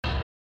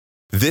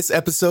This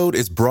episode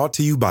is brought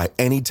to you by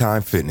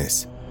Anytime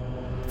Fitness.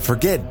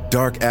 Forget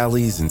dark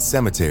alleys and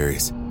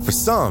cemeteries. For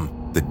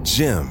some, the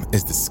gym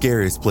is the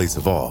scariest place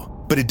of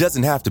all, but it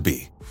doesn't have to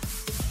be.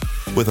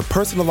 With a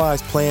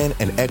personalized plan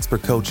and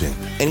expert coaching,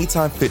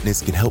 Anytime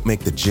Fitness can help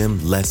make the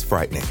gym less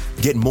frightening.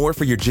 Get more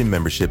for your gym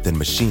membership than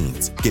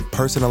machines. Get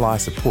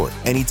personalized support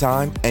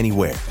anytime,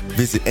 anywhere.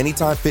 Visit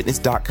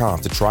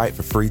AnytimeFitness.com to try it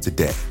for free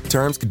today.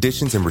 Terms,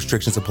 conditions, and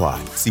restrictions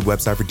apply. See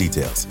website for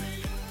details.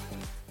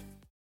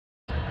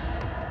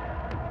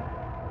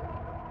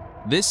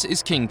 This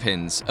is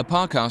Kingpins, a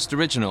Parcast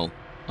original.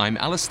 I'm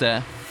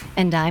Alistair.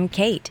 And I'm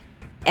Kate.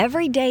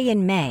 Every day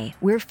in May,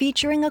 we're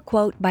featuring a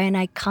quote by an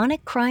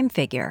iconic crime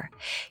figure,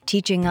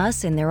 teaching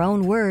us in their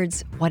own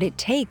words what it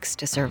takes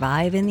to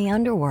survive in the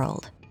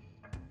underworld.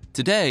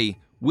 Today,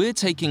 we're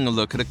taking a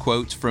look at a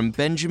quote from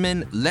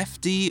Benjamin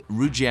Lefty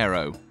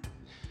Ruggiero.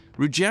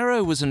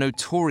 Ruggiero was a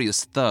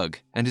notorious thug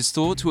and is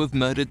thought to have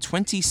murdered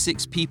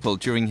 26 people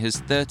during his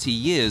 30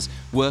 years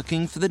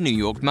working for the New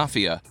York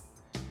Mafia.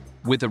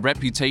 With a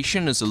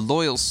reputation as a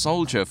loyal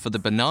soldier for the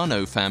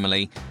Bonanno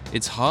family,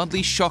 it's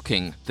hardly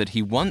shocking that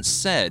he once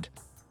said,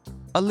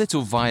 "A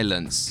little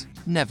violence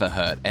never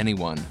hurt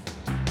anyone."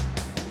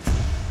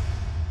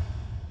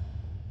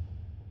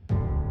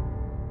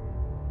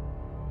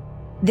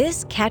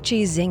 This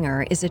catchy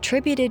zinger is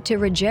attributed to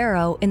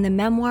Ruggiero in the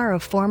memoir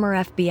of former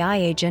FBI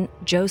agent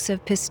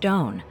Joseph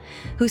Pistone,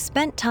 who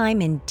spent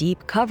time in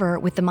deep cover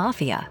with the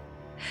Mafia.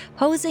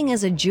 Posing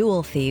as a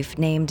jewel thief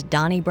named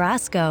Donnie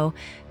Brasco,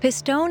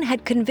 Pistone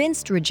had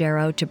convinced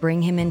Ruggiero to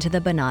bring him into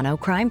the Bonanno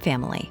crime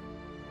family.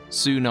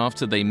 Soon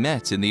after they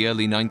met in the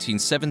early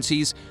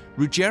 1970s,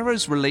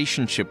 Ruggiero's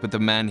relationship with the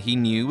man he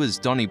knew as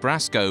Donnie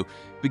Brasco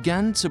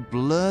began to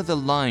blur the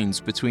lines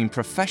between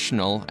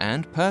professional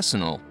and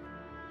personal.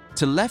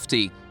 To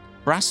Lefty,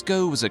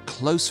 Brasco was a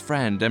close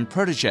friend and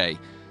protege,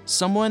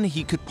 someone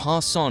he could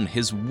pass on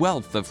his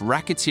wealth of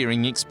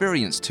racketeering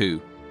experience to.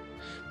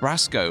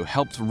 Brasco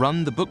helped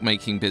run the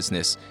bookmaking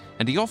business,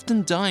 and he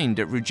often dined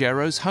at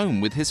Ruggiero's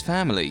home with his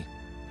family.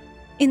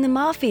 In the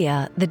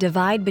Mafia, the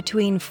divide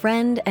between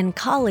friend and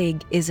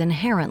colleague is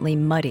inherently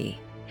muddy.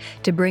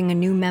 To bring a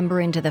new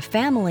member into the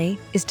family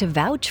is to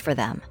vouch for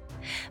them.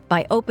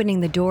 By opening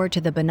the door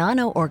to the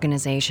Bonanno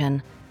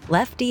organization,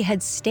 Lefty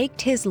had staked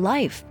his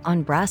life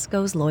on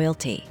Brasco's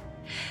loyalty,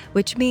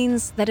 which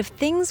means that if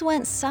things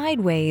went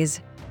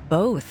sideways,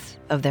 both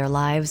of their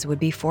lives would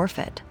be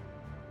forfeit.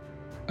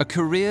 A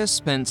career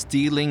spent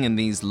dealing in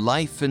these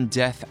life and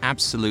death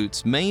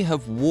absolutes may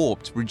have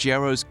warped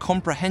Ruggiero's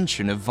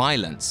comprehension of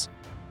violence.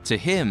 To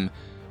him,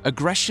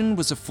 aggression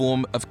was a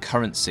form of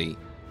currency,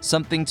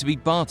 something to be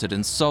bartered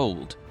and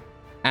sold.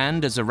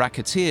 And as a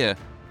racketeer,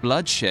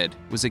 bloodshed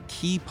was a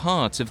key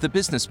part of the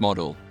business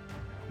model.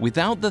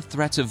 Without the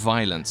threat of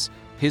violence,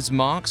 his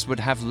marks would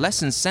have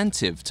less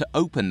incentive to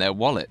open their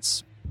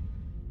wallets.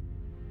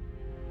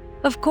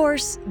 Of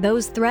course,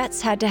 those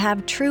threats had to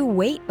have true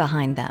weight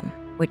behind them,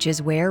 which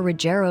is where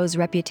Ruggiero's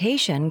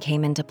reputation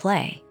came into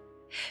play.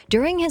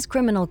 During his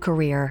criminal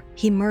career,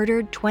 he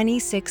murdered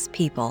 26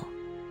 people,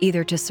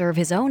 either to serve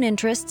his own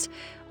interests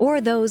or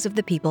those of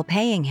the people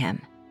paying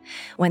him.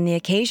 When the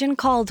occasion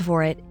called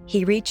for it,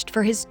 he reached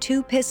for his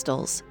 2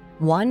 pistols,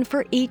 one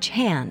for each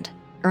hand,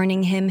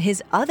 earning him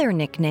his other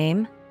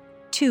nickname,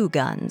 Two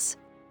Guns.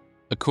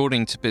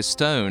 According to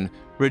Pistone,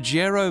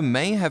 Ruggiero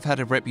may have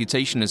had a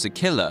reputation as a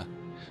killer,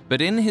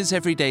 but in his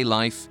everyday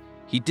life,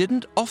 he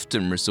didn't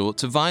often resort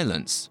to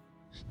violence.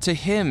 To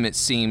him, it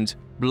seemed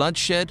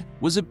bloodshed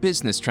was a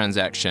business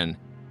transaction.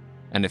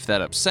 And if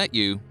that upset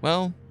you,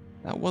 well,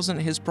 that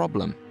wasn't his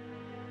problem.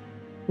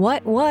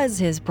 What was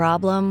his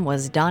problem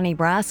was Donnie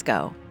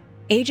Brasco.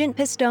 Agent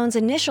Pistone's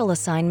initial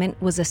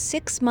assignment was a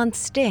 6-month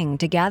sting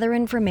to gather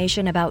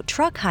information about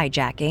truck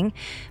hijacking,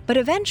 but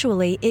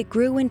eventually it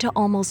grew into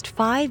almost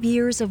 5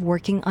 years of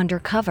working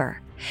undercover,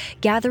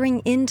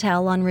 gathering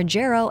intel on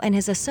Ruggiero and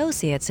his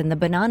associates in the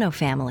Bonanno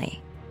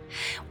family.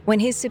 When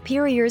his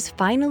superiors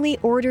finally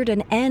ordered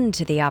an end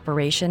to the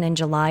operation in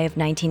July of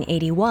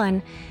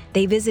 1981,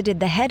 they visited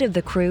the head of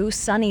the crew,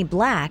 Sonny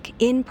Black,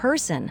 in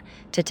person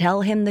to tell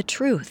him the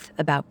truth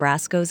about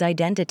Brasco's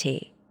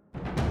identity.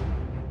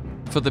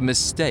 For the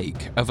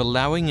mistake of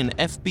allowing an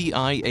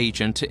FBI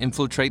agent to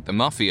infiltrate the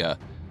Mafia,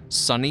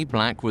 Sonny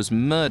Black was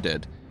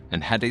murdered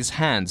and had his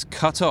hands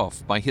cut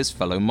off by his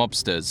fellow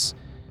mobsters.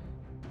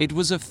 It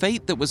was a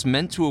fate that was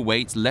meant to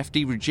await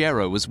Lefty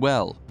Ruggiero as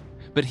well,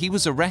 but he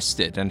was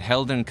arrested and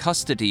held in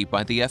custody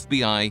by the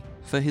FBI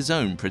for his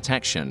own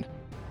protection.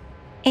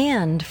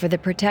 And for the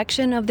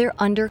protection of their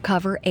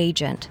undercover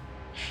agent.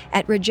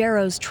 At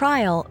Ruggiero's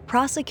trial,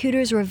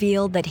 prosecutors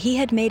revealed that he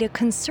had made a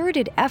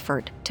concerted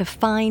effort to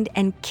find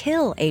and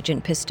kill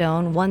Agent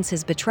Pistone once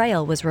his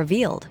betrayal was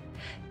revealed,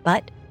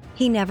 but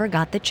he never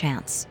got the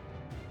chance.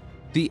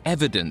 The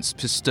evidence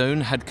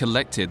Pistone had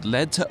collected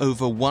led to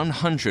over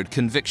 100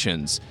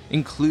 convictions,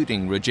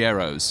 including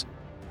Ruggiero's.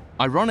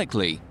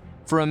 Ironically,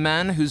 for a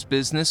man whose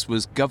business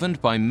was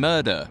governed by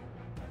murder,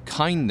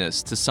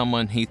 kindness to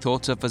someone he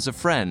thought of as a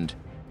friend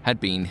had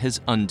been his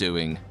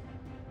undoing.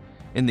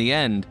 In the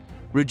end,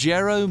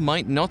 Ruggiero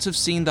might not have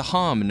seen the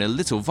harm in a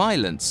little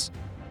violence,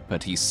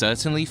 but he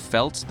certainly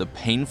felt the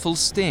painful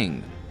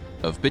sting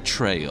of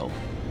betrayal.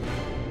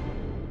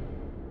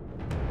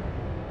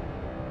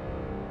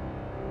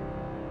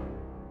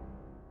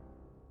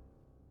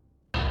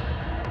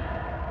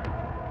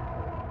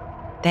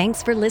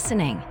 Thanks for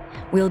listening.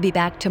 We'll be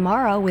back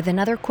tomorrow with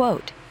another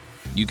quote.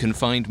 You can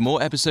find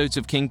more episodes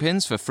of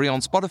Kingpins for free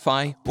on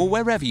Spotify or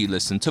wherever you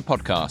listen to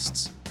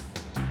podcasts.